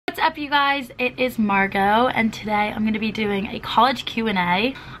up, you guys? It is Margot, and today I'm going to be doing a college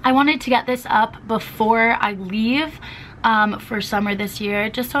Q&A. I wanted to get this up before I leave for summer this year,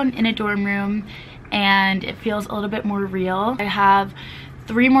 just so I'm in a dorm room and it feels a little bit more real. I have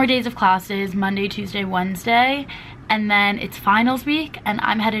 3 more days of classes, Monday, Tuesday, Wednesday, and then it's finals week and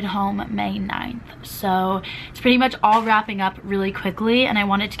I'm headed home May 9th. So it's pretty much all wrapping up really quickly, and I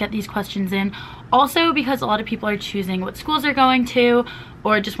wanted to get these questions in also because a lot of people are choosing what schools they're going to,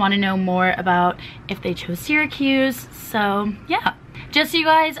 or just want to know more about if they chose Syracuse. So yeah, just so you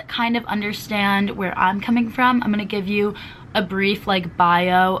guys kind of understand where I'm coming from, I'm going to give you a brief like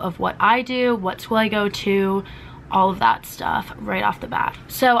bio of what I do, what school I go to, all of that stuff right off the bat.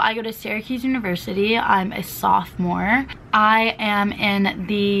 So I go to Syracuse University. I'm a sophomore. I am in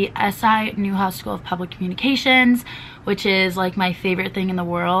the SI Newhouse School of Public Communications, which is like my favorite thing in the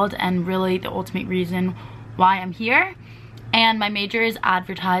world and really the ultimate reason why I'm here. And my major is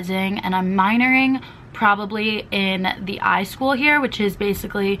advertising, and I'm minoring probably in the I school here, which is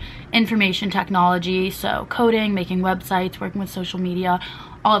basically information technology, so coding, making websites, working with social media,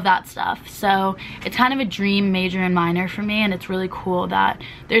 all of that stuff. So it's kind of a dream major and minor for me, and it's really cool that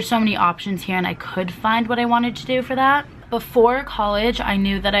there's so many options here and I could find what I wanted to do for that. Before college, I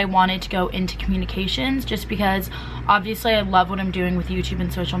knew that I wanted to go into communications just because obviously I love what I'm doing with YouTube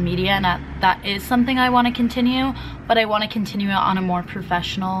and social media, and that is something I want to continue, but I want to continue it on a more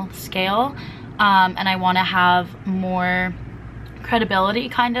professional scale, and I want to have more credibility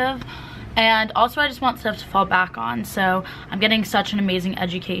kind of. And also I just want stuff to fall back on. So I'm getting such an amazing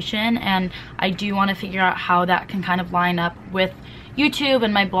education, and I do want to figure out how that can kind of line up with YouTube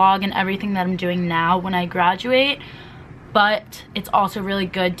and my blog and everything that I'm doing now when I graduate. But it's also really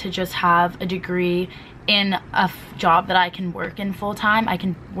good to just have a degree in a job that I can work in full time. I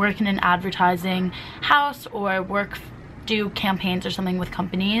can work in an advertising house or do campaigns or something with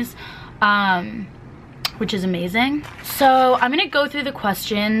companies, which is amazing. So I'm gonna go through the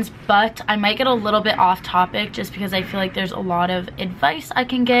questions, but I might get a little bit off topic just because I feel like there's a lot of advice I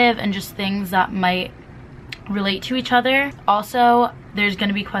can give and just things that might relate to each other. Also, there's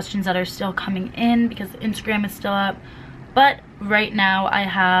gonna be questions that are still coming in because Instagram is still up, but right now I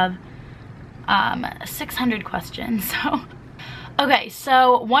have 600 questions. So okay,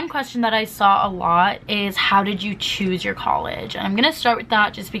 so one question that I saw a lot is, how did you choose your college? And I'm gonna start with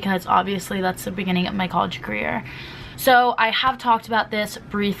that just because obviously that's the beginning of my college career. So I have talked about this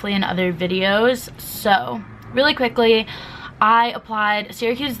briefly in other videos. So really quickly, I applied.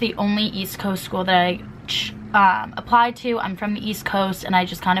 Syracuse is the only East Coast school that I applied to. I'm from the East Coast and I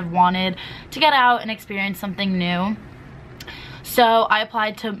just kind of wanted to get out and experience something new. So I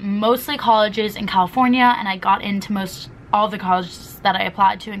applied to mostly colleges in California, and I got into all the colleges that I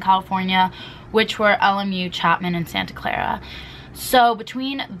applied to in California, which were LMU, Chapman, and Santa Clara. So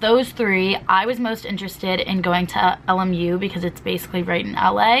between those 3, I was most interested in going to LMU because it's basically right in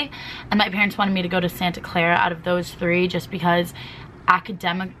LA, and my parents wanted me to go to Santa Clara out of those 3 just because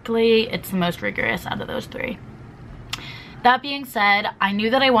academically it's the most rigorous out of those 3. That being said, I knew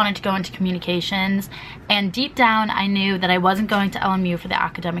that I wanted to go into communications, and deep down I knew that I wasn't going to LMU for the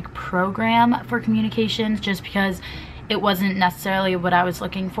academic program for communications just because it wasn't necessarily what I was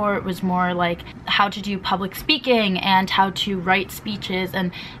looking for. It was more like how to do public speaking and how to write speeches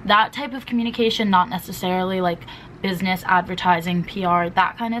and that type of communication, not necessarily like business, advertising, PR,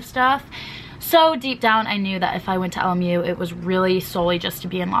 that kind of stuff. So deep down I knew that if I went to LMU, it was really solely just to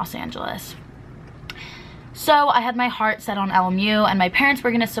be in Los Angeles. So I had my heart set on LMU, and my parents were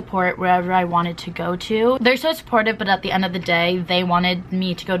going to support wherever I wanted to go to. They're so supportive, but at the end of the day, they wanted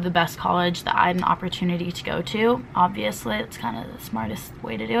me to go to the best college that I had an opportunity to go to. Obviously, it's kind of the smartest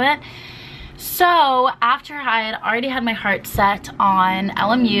way to do it. So after I had already had my heart set on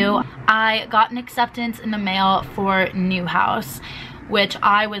LMU, I got an acceptance in the mail for Newhouse, which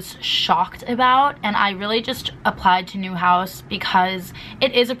I was shocked about, and I really just applied to Newhouse because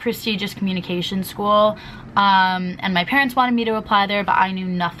it is a prestigious communication school, and my parents wanted me to apply there, but I knew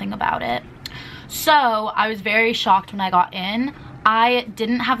nothing about it. So I was very shocked when I got in. I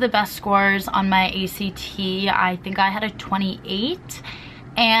didn't have the best scores on my ACT. I think I had a 28,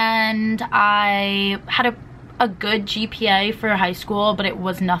 and I had a good GPA for high school, but it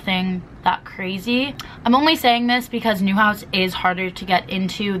was nothing that crazy. I'm only saying this because Newhouse is harder to get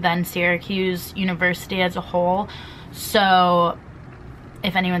into than Syracuse University as a whole. So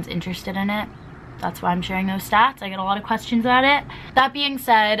if anyone's interested in it, that's why I'm sharing those stats. I get a lot of questions about it. That being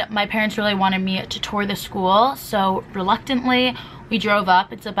said, my parents really wanted me to tour the school, so reluctantly we drove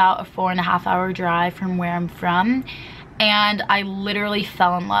up. It's about a 4.5-hour drive from where I'm from, and I literally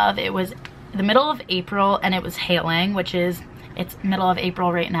fell in love. It was the middle of April and it was hailing, which is It's middle of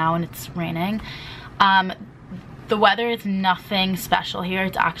April right now and it's raining. The weather is nothing special here.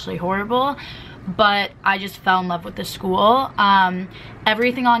 It's actually horrible, but I just fell in love with the school.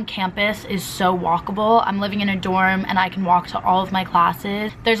 Everything on campus is so walkable. I'm living in a dorm and I can walk to all of my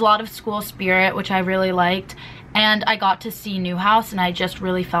classes. There's a lot of school spirit, which I really liked, and I got to see Newhouse and I just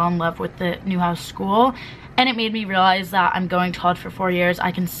really fell in love with the Newhouse school. And it made me realize that I'm going to college for 4 years.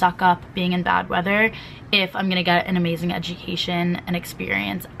 I can suck up being in bad weather if I'm gonna get an amazing education and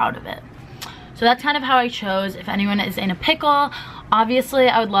experience out of it. So that's kind of how I chose. If anyone is in a pickle, obviously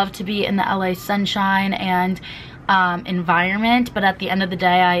I would love to be in the LA sunshine and environment, but at the end of the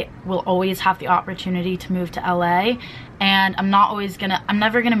day, I will always have the opportunity to move to LA, and I'm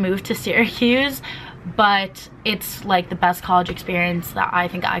never gonna move to Syracuse, but it's like the best college experience that I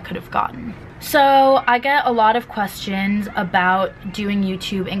think I could have gotten. So I get a lot of questions about doing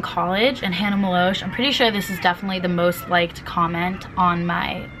YouTube in college, and Hannah Maloche, I'm pretty sure this is definitely the most liked comment on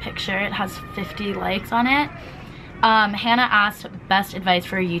my picture. It has 50 likes on it. Hannah asked best advice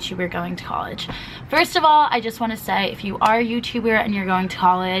for a YouTuber going to college. First of all, I just want to say, if you are a YouTuber and you're going to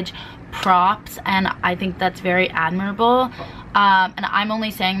college, props, and I think that's very admirable. And I'm only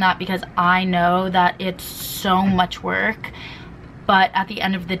saying that because I know that it's so much work, but at the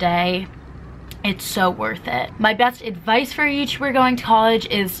end of the day, it's so worth it. My best advice for a YouTuber going to college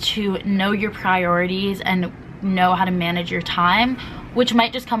is to know your priorities and know how to manage your time, which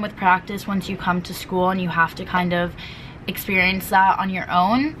might just come with practice once you come to school and you have to kind of experience that on your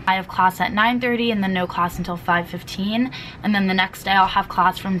own. I have class at 9:30 and then no class until 5:15, and then the next day I'll have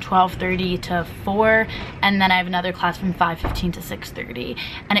class from 12:30 to 4, and then I have another class from 5:15 to 6:30,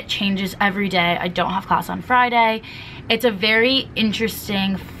 and it changes every day. I don't have class on Friday. It's a very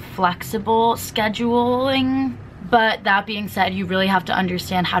interesting, flexible scheduling, but that being said, you really have to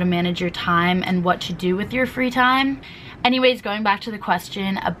understand how to manage your time and what to do with your free time. Anyways, going back to the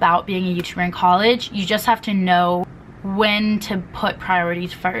question about being a YouTuber in college, you just have to know when to put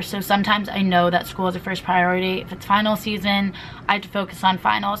priorities first. So sometimes I know that school is a first priority. If it's final season, I have to focus on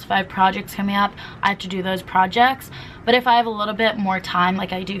finals. If I have projects coming up, I have to do those projects. But if I have a little bit more time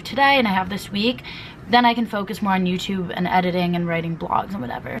like I do today and I have this week, then I can focus more on YouTube and editing and writing blogs and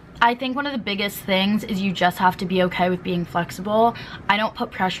whatever. I think one of the biggest things is you just have to be okay with being flexible. I don't put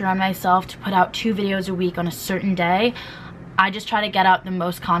pressure on myself to put out 2 videos a week on a certain day. I just try to get out the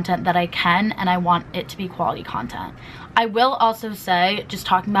most content that I can, and I want it to be quality content. I will also say, just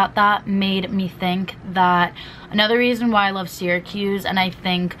talking about that made me think that another reason why I love Syracuse, and I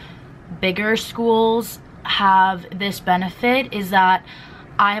think bigger schools have this benefit, is that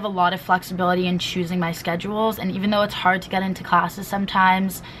I have a lot of flexibility in choosing my schedules, and even though it's hard to get into classes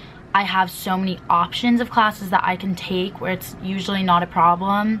sometimes, I have so many options of classes that I can take where it's usually not a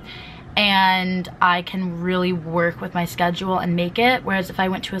problem, and I can really work with my schedule and make it. Whereas if I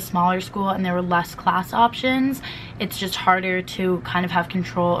went to a smaller school and there were less class options, it's just harder to kind of have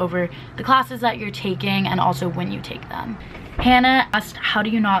control over the classes that you're taking and also when you take them. Hannah asked, how do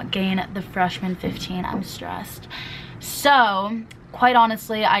you not gain the freshman 15? I'm stressed. So quite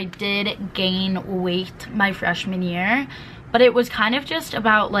honestly, I did gain weight my freshman year, but it was kind of just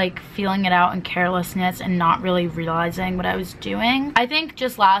about like feeling it out and carelessness and not really realizing what I was doing. I think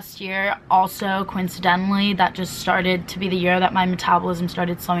just last year, also coincidentally, that just started to be the year that my metabolism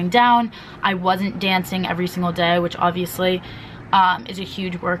started slowing down. I wasn't dancing every single day, which obviously is a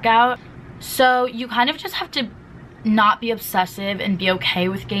huge workout. So you kind of just have to not be obsessive and be okay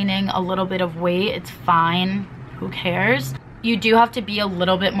with gaining a little bit of weight. It's fine, who cares? You do have to be a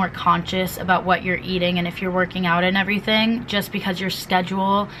little bit more conscious about what you're eating and if you're working out and everything, just because your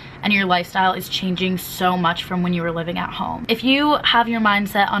schedule and your lifestyle is changing so much from when you were living at home. If you have your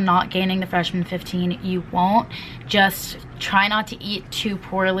mindset on not gaining the freshman 15, you won't. Just try not to eat too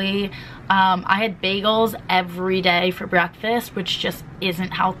poorly. I had bagels every day for breakfast, which just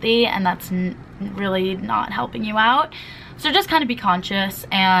isn't healthy, and that's really not helping you out. So just kind of be conscious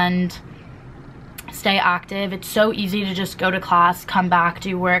and stay active. It's so easy to just go to class, come back,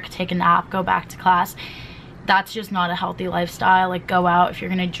 do work, take a nap, go back to class. That's just not a healthy lifestyle. Like, go out, if you're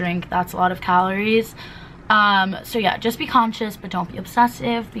gonna drink, that's a lot of calories. So yeah, just be conscious, but don't be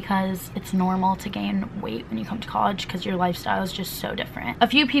obsessive, because it's normal to gain weight when you come to college because your lifestyle is just so different. A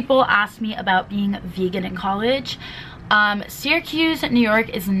few people asked me about being vegan in college. Syracuse, New York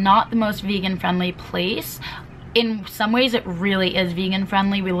is not the most vegan friendly place. In some ways it really is vegan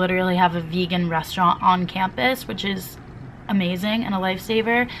friendly. We literally have a vegan restaurant on campus, which is amazing and a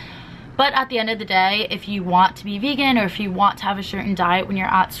lifesaver. But at the end of the day, if you want to be vegan or if you want to have a certain diet when you're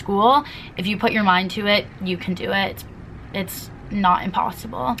at school, if you put your mind to it, you can do it. It's not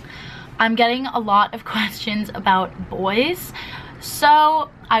impossible. I'm getting a lot of questions about boys. So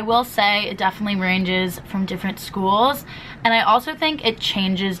I will say it definitely ranges from different schools, and I also think it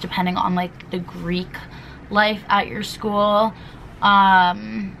changes depending on like the Greek life at your school.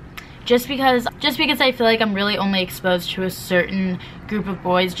 Just because I feel like I'm really only exposed to a certain group of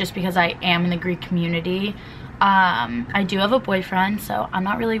boys just because I am in the Greek community. I do have a boyfriend, so I'm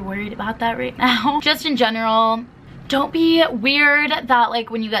not really worried about that right now. Just in general, don't be weird that like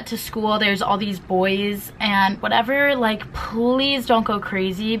when you get to school there's all these boys and whatever. Like, please don't go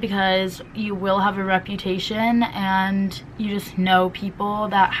crazy, because you will have a reputation, and you just know people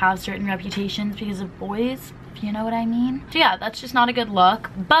that have certain reputations because of boys, if you know what I mean. So yeah, that's just not a good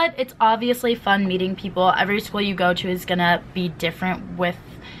look, but it's obviously fun meeting people. Every school you go to is gonna be different with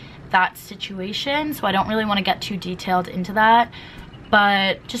that situation, so I don't really want to get too detailed into that,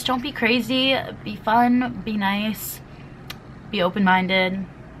 but just don't be crazy, be fun, be nice, be open-minded.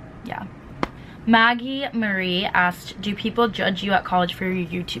 Yeah. Maggie Marie asked, do people judge you at college for your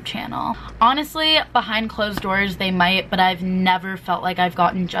YouTube channel? Honestly, behind closed doors they might, but I've never felt like I've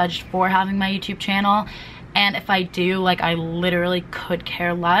gotten judged for having my YouTube channel, and if I do, like, I literally could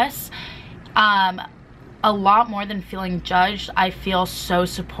care less. A lot more than feeling judged, I feel so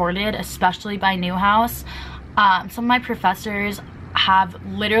supported, especially by Newhouse. Some of my professors have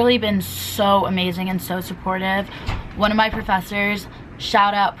literally been so amazing and so supportive. One of my professors,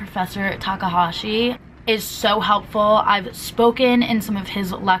 shout out Professor Takahashi, is so helpful. I've spoken in some of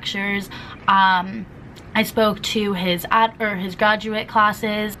his lectures. I spoke to his graduate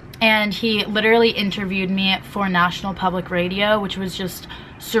classes, and he literally interviewed me for National Public Radio, which was just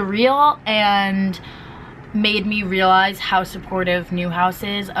surreal and made me realize how supportive Newhouse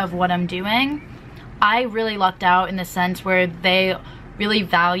is of what I'm doing. I really lucked out in the sense where they really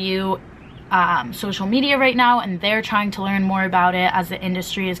value social media right now, and they're trying to learn more about it as the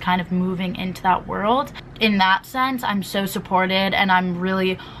industry is kind of moving into that world. In that sense, I'm so supported, and I'm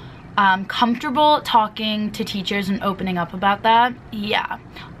really comfortable talking to teachers and opening up about that. Yeah.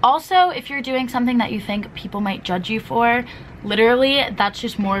 Also, if you're doing something that you think people might judge you for, literally that's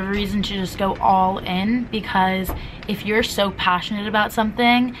just more of a reason to just go all in, because if you're so passionate about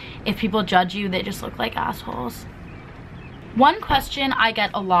something, if people judge you, they just look like assholes. One question I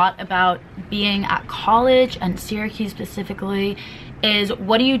get a lot about being at college, and Syracuse specifically, is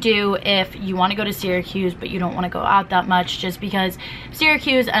what do you do if you want to go to Syracuse but you don't want to go out that much, just because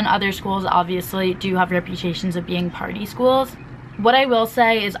Syracuse and other schools obviously do have reputations of being party schools. What I will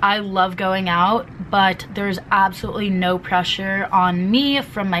say is I love going out, but there's absolutely no pressure on me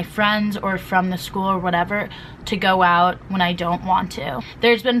from my friends or from the school or whatever to go out when I don't want to.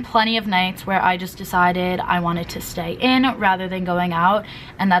 There's been plenty of nights where I just decided I wanted to stay in rather than going out,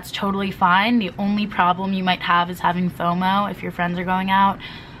 and that's totally fine. The only problem you might have is having FOMO if your friends are going out.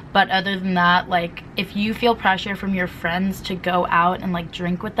 But other than that, like, if you feel pressure from your friends to go out and like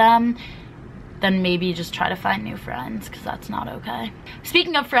drink with them, then maybe just try to find new friends, because that's not okay.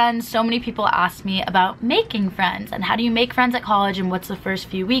 Speaking of friends, so many people ask me about making friends and how do you make friends at college and what's the first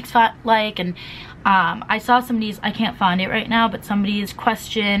few weeks like. And I saw somebody's, I can't find it right now, but somebody's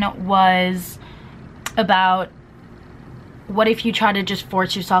question was about what if you try to just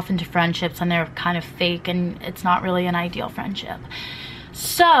force yourself into friendships and they're kind of fake and it's not really an ideal friendship.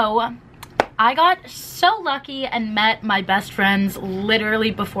 So I got so lucky and met my best friends literally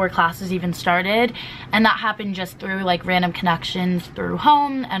before classes even started, and that happened just through like random connections through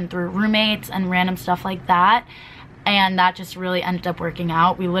home and through roommates and random stuff like that, and that just really ended up working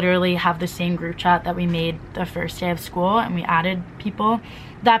out. We literally have the same group chat that we made the first day of school, and we added people.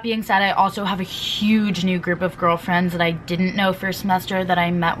 That being said, I also have a huge new group of girlfriends that I didn't know first semester that I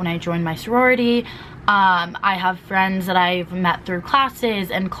met when I joined my sorority. I have friends that I've met through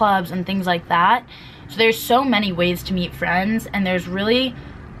classes and clubs and things like that. So there's so many ways to meet friends, and there's really,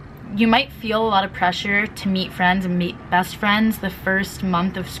 you might feel a lot of pressure to meet friends and meet best friends the first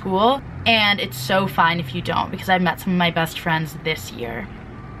month of school, and it's so fine if you don't, because I met some of my best friends this year.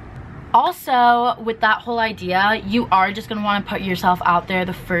 Also, with that whole idea, you are just going to want to put yourself out there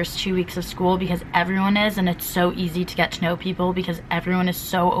the first 2 weeks of school, because everyone is, and it's so easy to get to know people because everyone is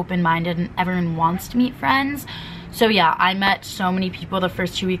so open-minded and everyone wants to meet friends. So yeah, I met so many people the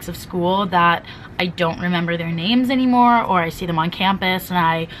first 2 weeks of school that I don't remember their names anymore, or I see them on campus and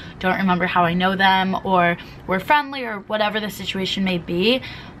I don't remember how I know them, or we're friendly, or whatever the situation may be.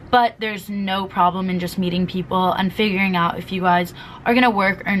 But there's no problem in just meeting people and figuring out if you guys are gonna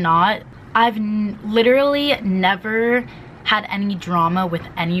work or not. I've literally never had any drama with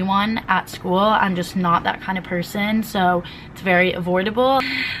anyone at school. I'm just not that kind of person, so it's very avoidable.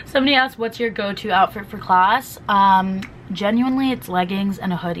 Somebody asked, what's your go-to outfit for class? Genuinely, it's leggings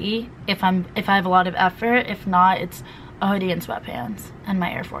and a hoodie if I have a lot of effort. If not, it's a hoodie and sweatpants and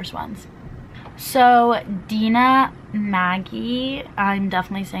my Air Force Ones. So Dina Maggie, I'm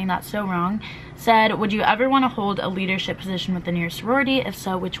definitely saying that so wrong, said, would you ever want to hold a leadership position within your sorority? If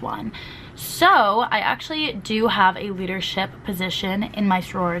so, which one? So I actually do have a leadership position in my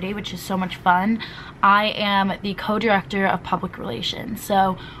sorority, which is so much fun. I am the co-director of public relations.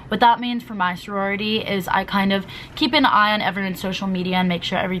 So what that means for my sorority is I kind of keep an eye on everyone's social media and make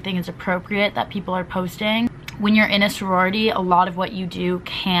sure everything is appropriate that people are posting. When you're in a sorority, a lot of what you do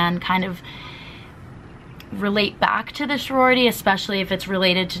can kind of relate back to the sorority, especially if it's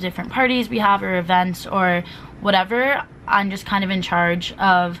related to different parties we have or events or whatever. I'm just kind of in charge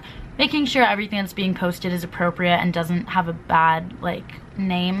of making sure everything that's being posted is appropriate and doesn't have a bad like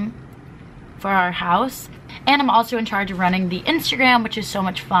name for our house. And I'm also in charge of running the Instagram, which is so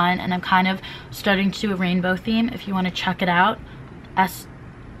much fun, and I'm kind of starting to do a rainbow theme if you want to check it out.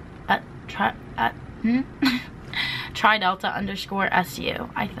 Tri-Delta_SU,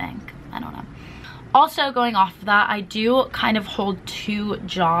 I think. I don't know. Also, going off of that, I do kind of hold 2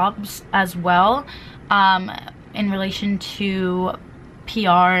 jobs as well in relation to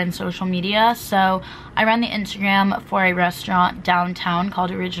PR and social media. So I run the Instagram for a restaurant downtown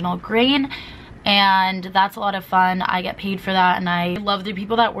called Original Grain, and that's a lot of fun. I get paid for that, and I love the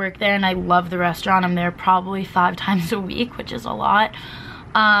people that work there, and I love the restaurant. I'm there probably 5 times a week, which is a lot.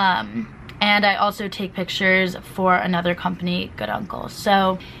 And I also take pictures for another company, Good Uncle.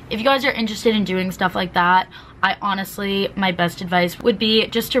 So if you guys are interested in doing stuff like that, I honestly, my best advice would be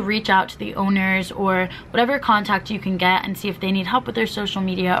just to reach out to the owners or whatever contact you can get and see if they need help with their social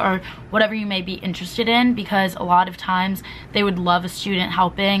media or whatever you may be interested in, because a lot of times they would love a student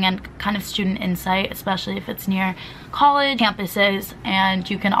helping and kind of student insight, especially if it's near college campuses, and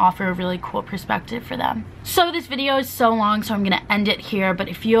you can offer a really cool perspective for them. So this video is so long, so I'm gonna end it here, but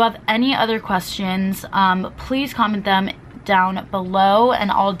if you have any other questions, please comment them down below and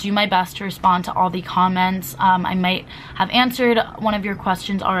I'll do my best to respond to all the comments. I might have answered one of your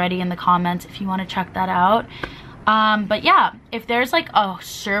questions already in the comments if you want to check that out. But yeah, if there's like a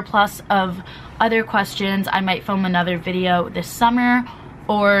surplus of other questions, I might film another video this summer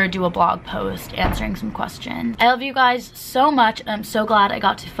or do a blog post answering some questions. I love you guys so much. I'm so glad I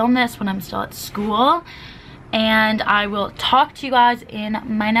got to film this when I'm still at school, and I will talk to you guys in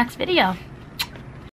my next video.